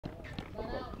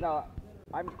No,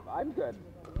 I'm good.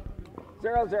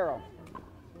 0-0.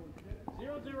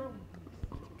 0-0.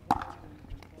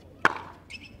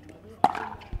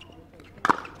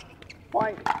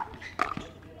 Point.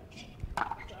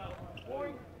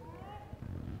 Point.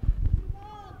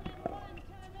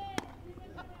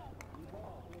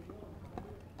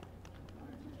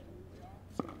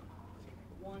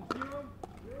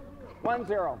 One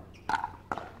zero.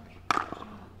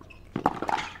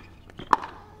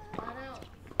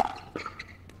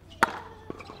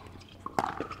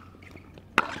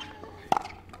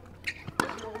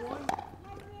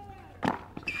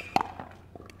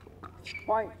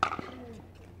 Point.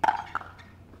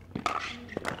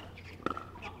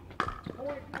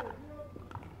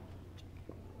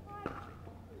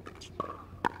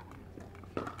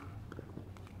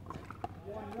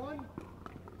 One.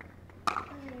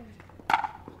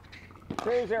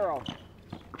 2-0.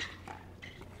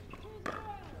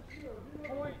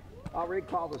 I'll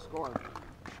recall the score.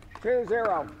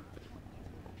 2-0.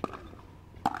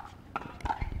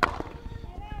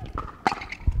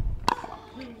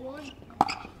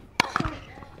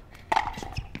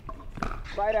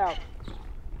 Side out.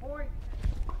 Point.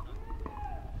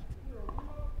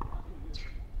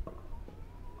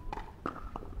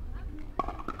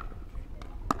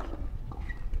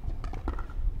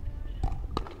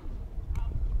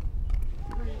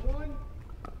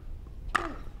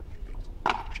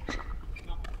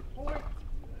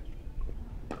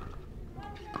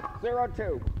 Zero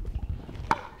two.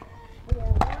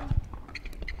 4-1.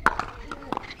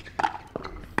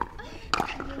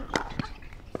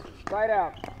 Side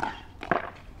out.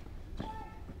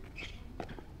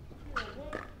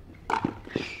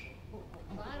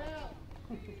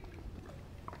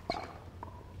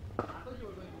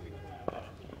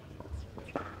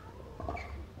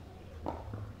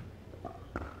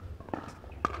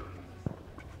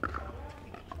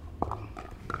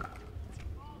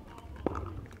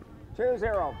 Two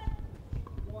zero.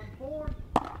 1-4.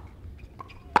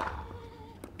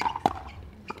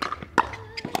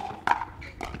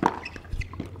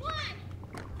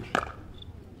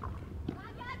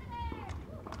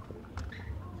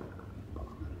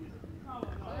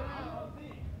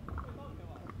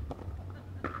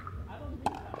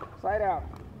 Side out.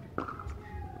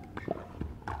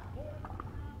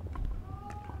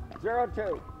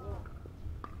 0-2.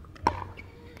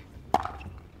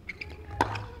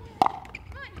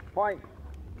 Point.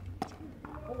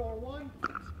 4-1.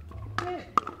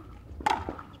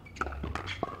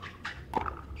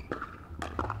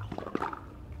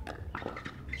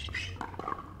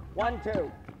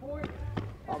 1-2. Point.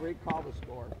 I'll recall the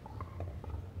score.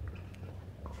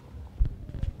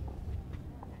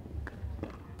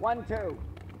 1-2.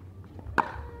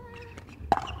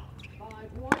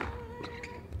 5-1.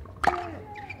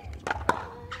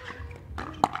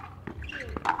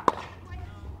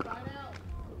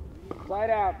 Side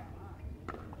out.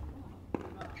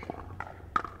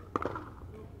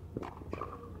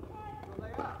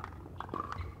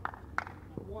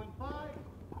 1-5.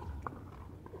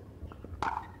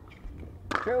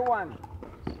 2-1.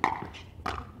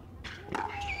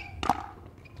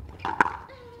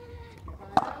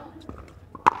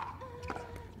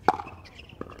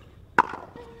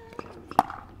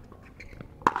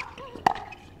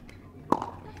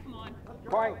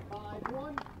 Point.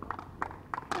 5-1.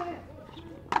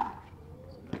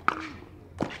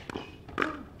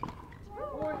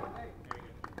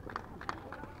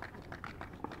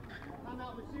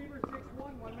 Timeout receiver,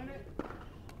 6-1, 1 minute.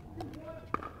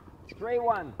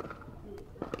 3-1.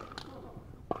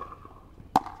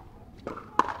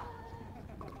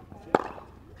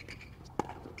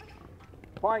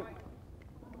 Point.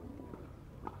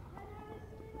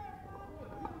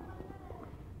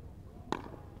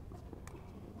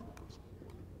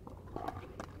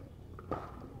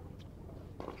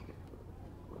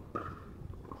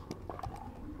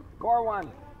 4-1.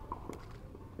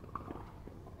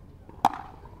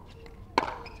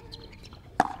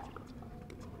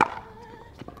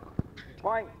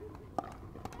 Point.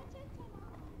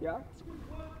 Yeah?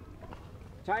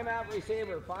 Timeout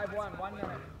receiver, 5-1, 1 minute.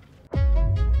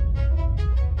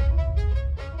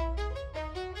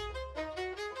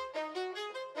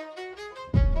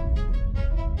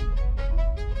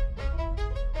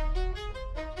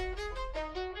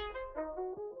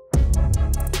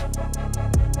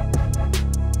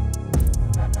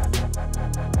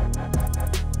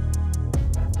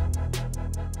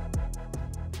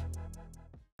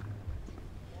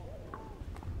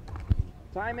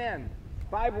 Time in,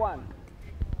 5-1.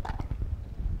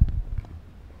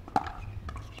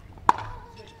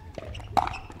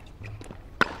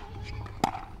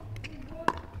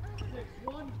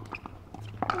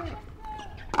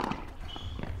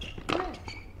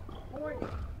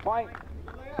 Point.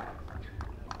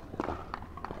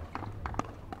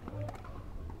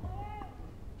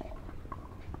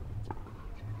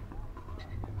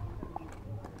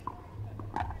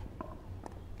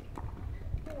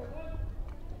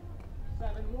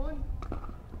 Seven-one.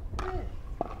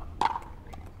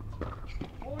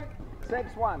 Point.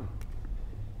 6-1.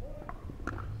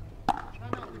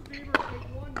 Timeout receiver,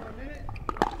 8-1, 1 minute.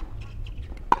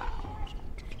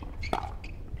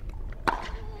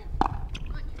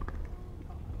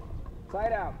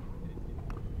 Side out.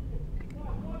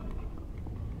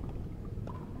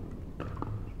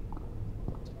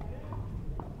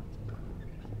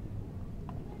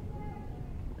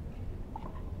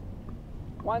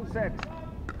 One six.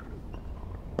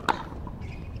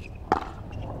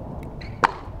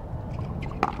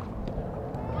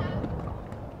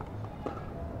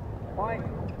 Point.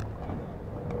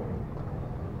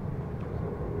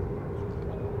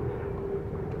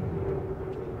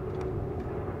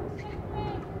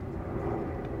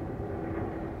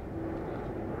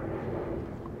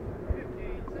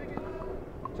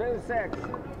 Two six.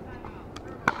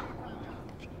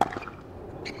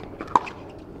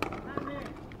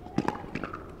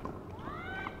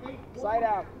 Side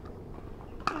out.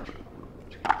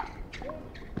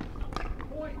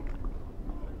 Point.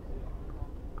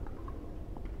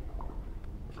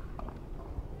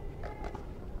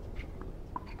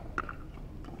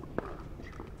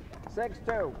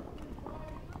 6-2.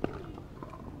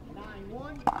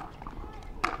 9-1.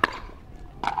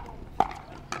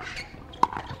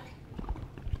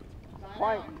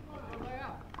 Point. Lay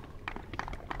out.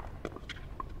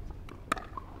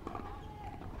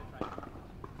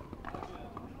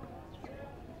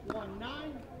 One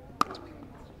 9.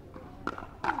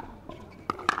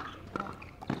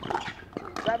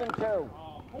 7-2.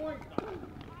 Point.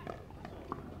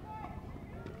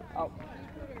 Oh,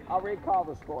 I'll recall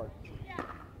the score.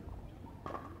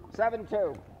 7-2.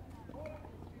 2-9.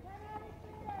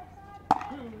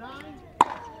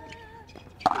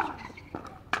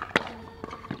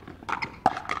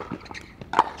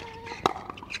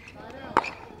 Side out.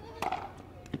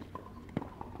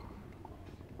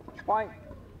 Point.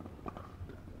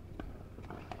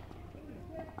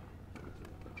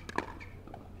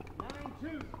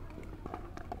 9-2.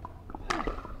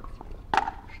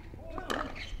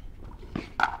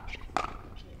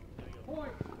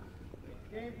 Point.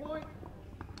 Game point.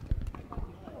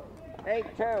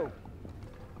 8-2.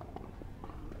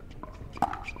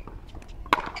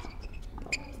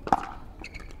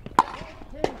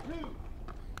 10-2.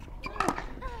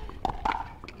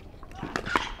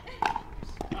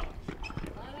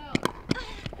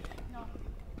 Side out.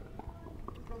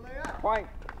 So lay out. Point.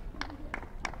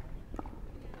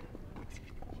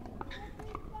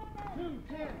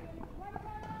 2-10.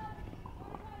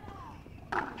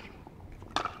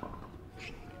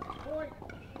 Point.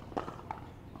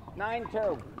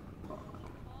 9-2.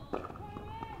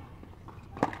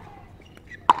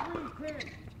 3-10.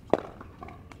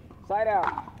 Side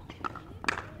out.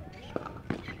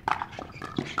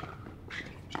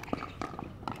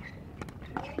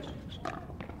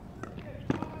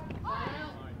 Side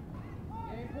out.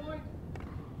 Game point.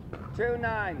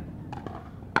 2-9.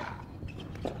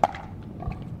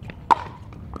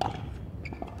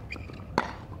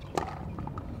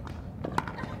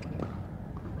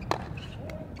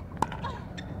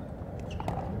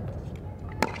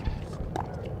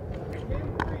 Game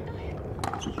 3.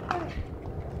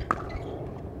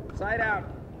 Side out.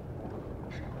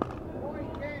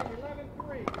 Point game,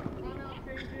 11-3. Timeout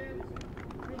changes.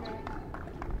 2 minutes.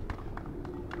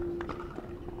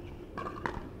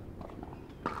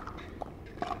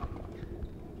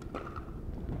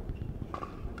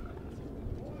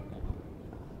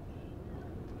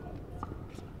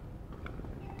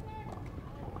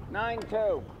 Nine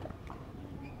two.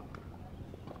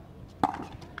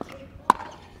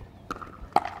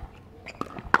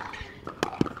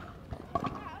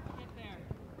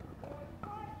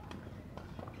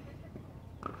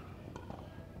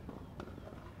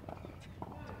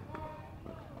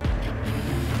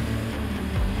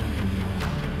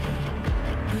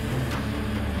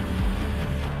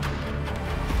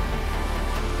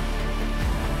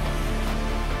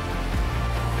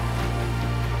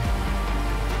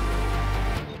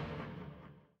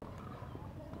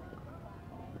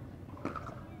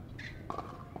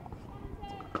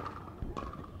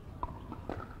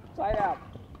 Side out.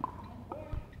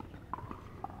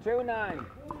 2-9.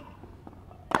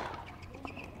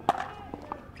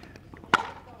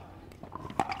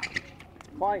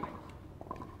 Point. 9-2.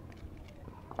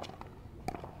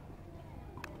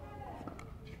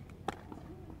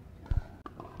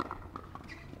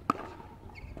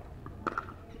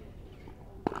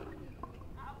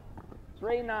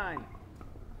 3-9.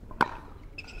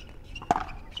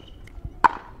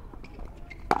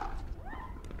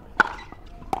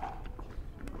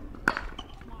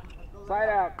 Side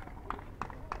out.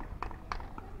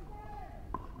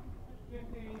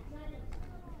 15 seconds.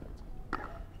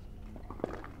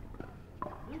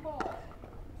 New ball.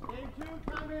 Game 2,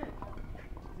 time in.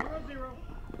 0-0.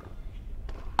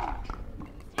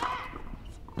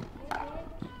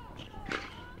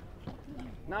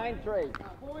 9-3.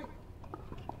 Point.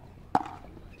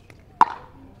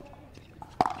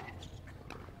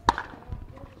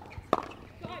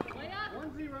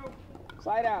 1-0.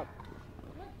 Side out.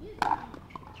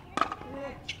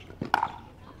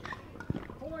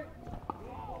 Point.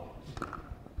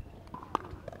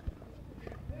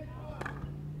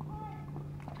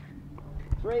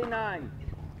 3-9.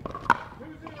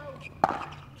 2-0.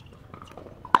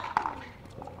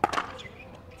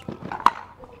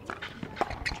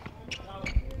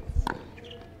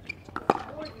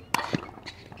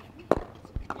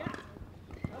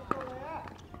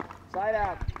 Side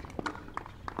out.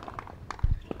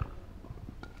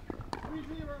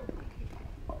 3-0.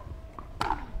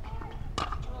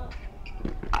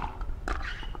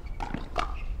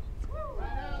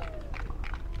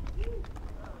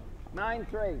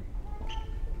 9-3.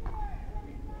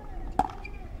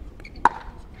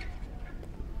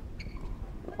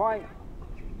 Point.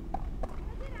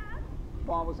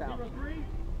 Ball was out. 0-3.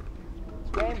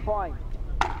 Game point.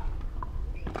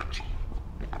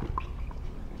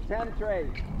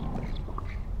 10-3.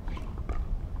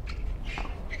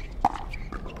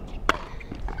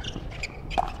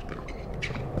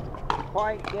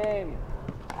 Point game.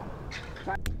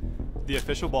 The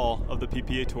official ball of the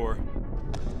PPA Tour.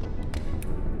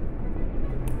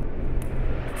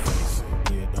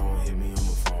 Yeah, don't hit me,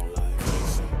 I'ma fall like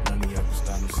face it. None of y'all can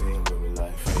stop me saying where we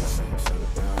like face it. Shut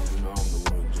it down, you know I'm the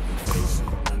one to be facing.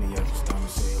 None of y'all can stop me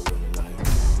saying where we like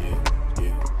face it.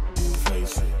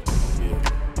 Face it.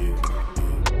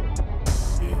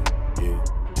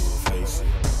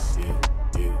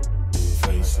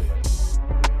 Face it.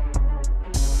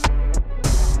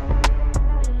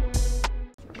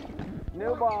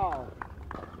 New ball.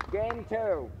 Game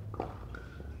 2.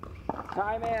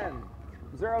 Time in.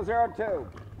 0-0-2.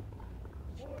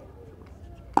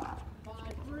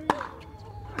 5-3.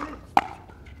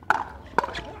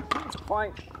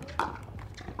 Point.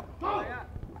 Oh.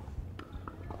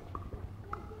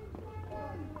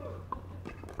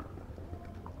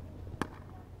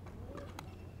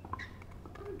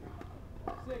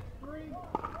 6-3.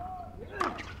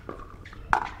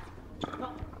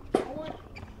 Point.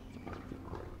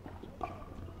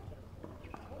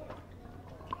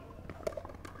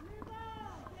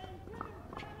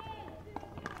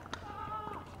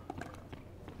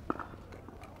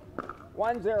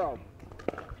 1-0.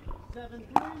 7-3.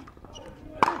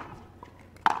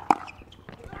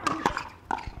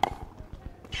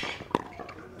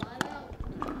 Side out.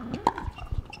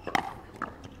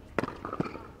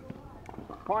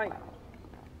 Point.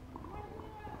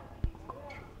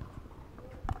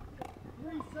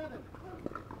 3-7.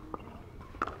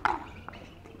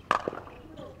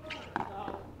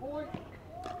 Point.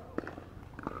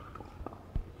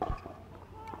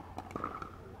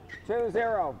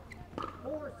 2-0.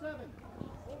 4-7.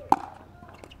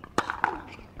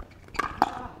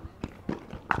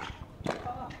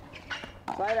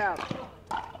 Side out.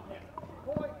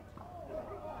 Point.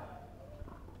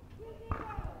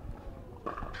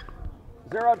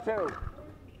 0-2.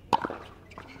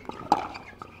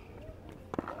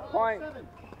 Point. 7.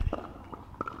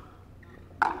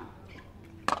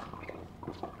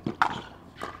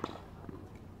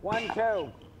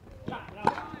 1-2.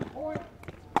 Point.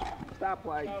 Stop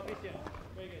play.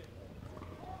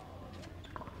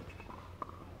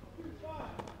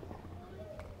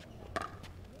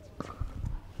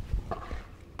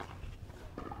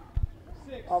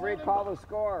 I'll recall the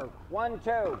score.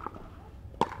 1-2.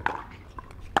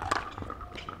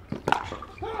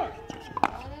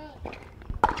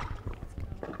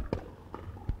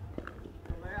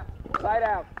 Side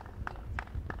out.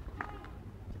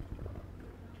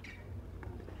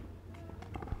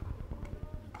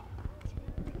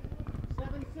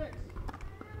 7-6.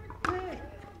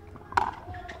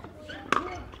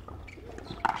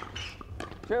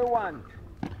 2-1.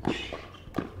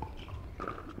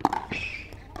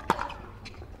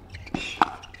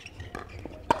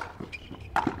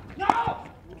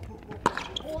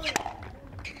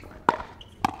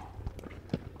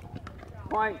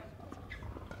 Point.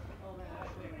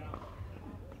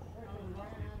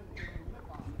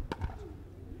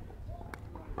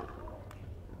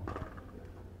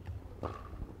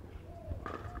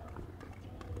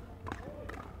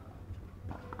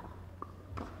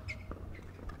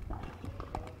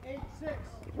 6.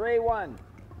 3-1.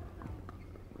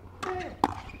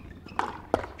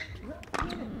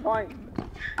 Point.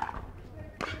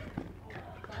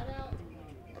 Side out.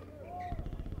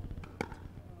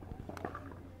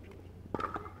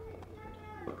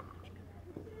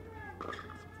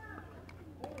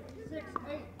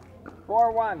 6-8.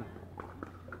 4-1.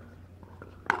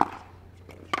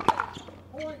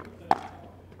 Point.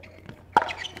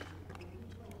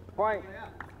 Point.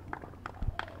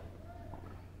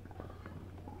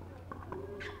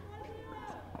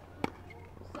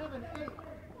 7-8.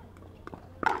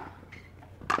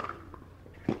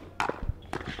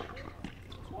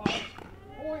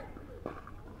 Point.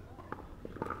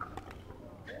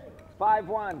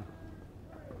 5-1.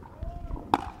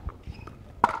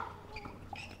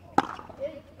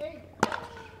 8-8.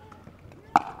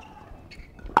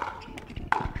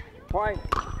 Point.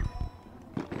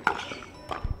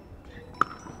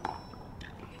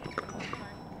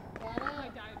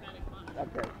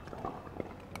 Okay.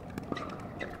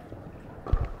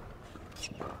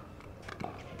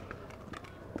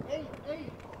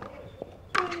 8-8.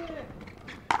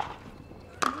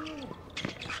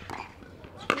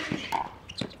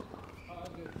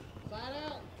 Side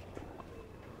out.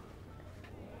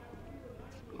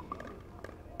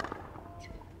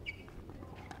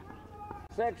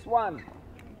 6-1.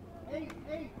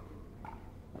 8-8.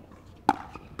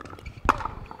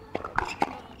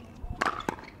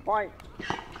 Point.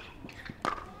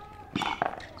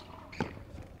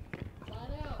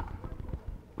 Side out.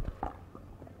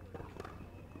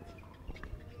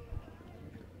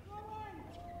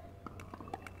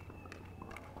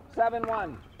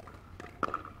 7-1.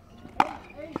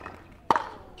 8-8.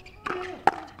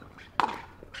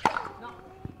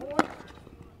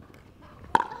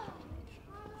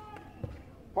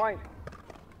 Point.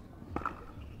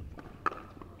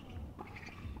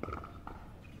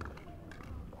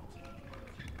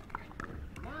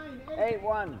 9-8.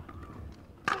 8-1.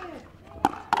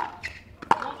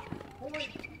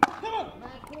 Point.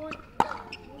 Match point.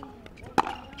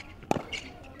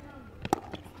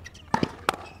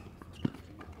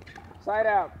 Side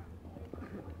out.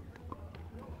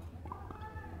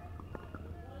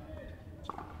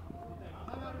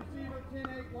 Timeout receiver,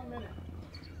 10-8, 1 minute.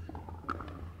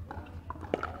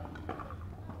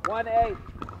 1-8.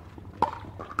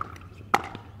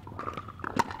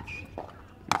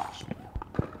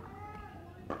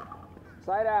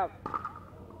 Side out.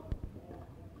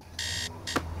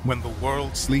 When the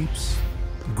world sleeps,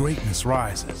 greatness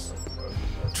rises,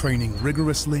 training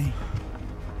rigorously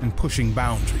and pushing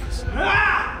boundaries.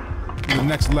 The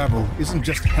next level isn't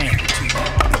just handed to you,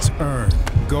 it's earned.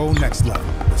 Go next level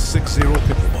with 6-0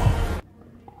 Pickleball.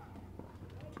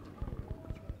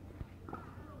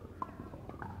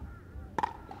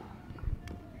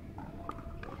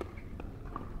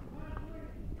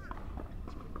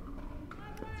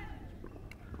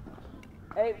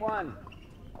 Eight one.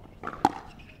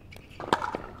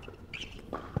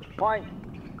 Point.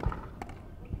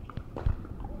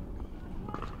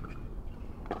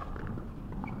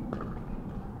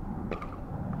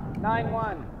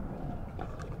 9-1.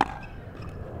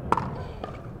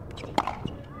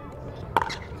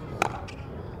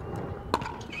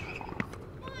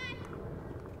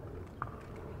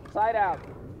 Side out.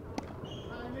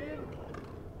 Time in.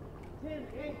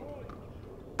 10-8.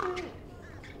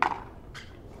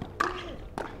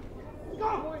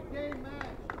 Point game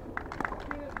match.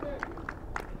 Finish it.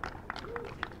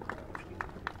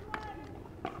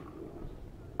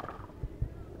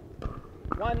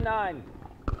 One 9.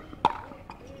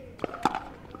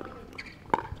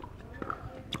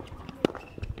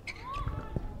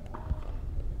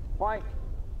 Point.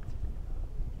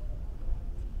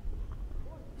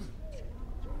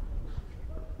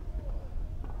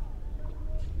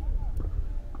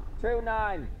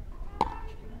 2-9.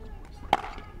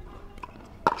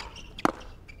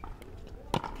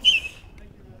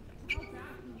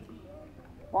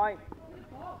 Point.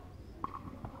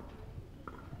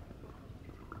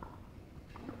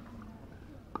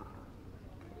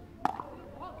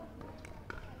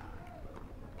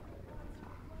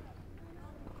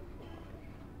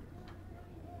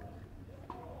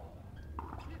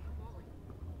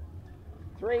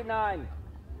 3-9.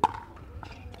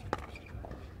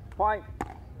 Point.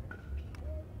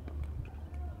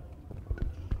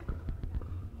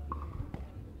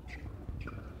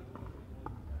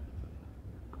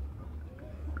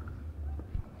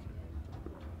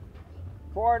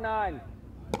 4-9.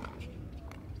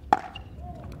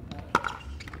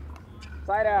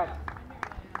 Side out.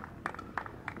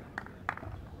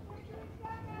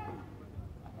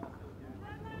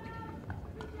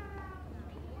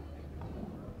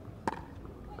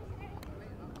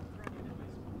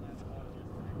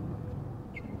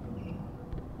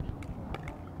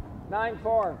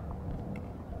 9-4.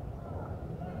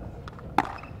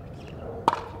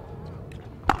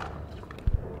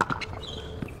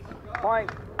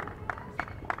 Point.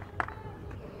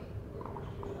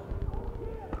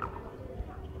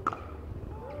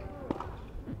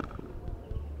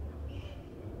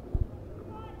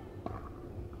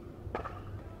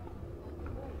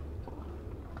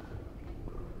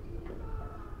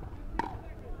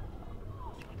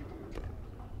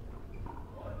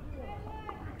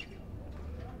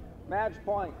 Match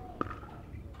point.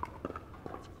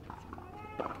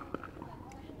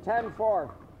 10-4.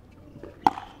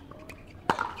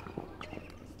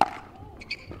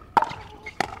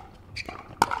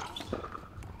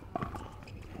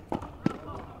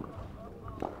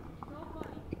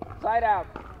 Side out.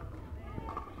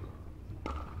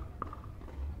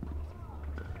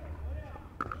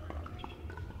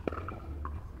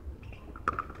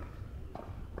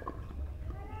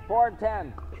 Four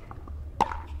 10.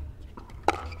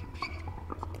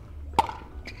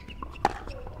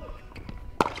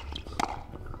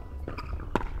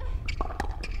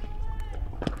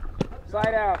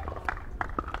 Side out.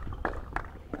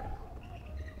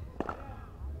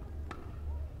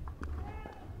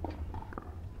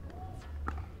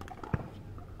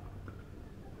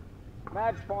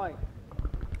 Match point.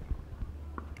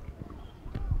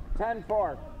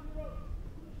 10-4.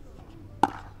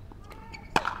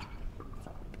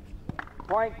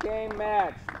 Point game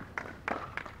match.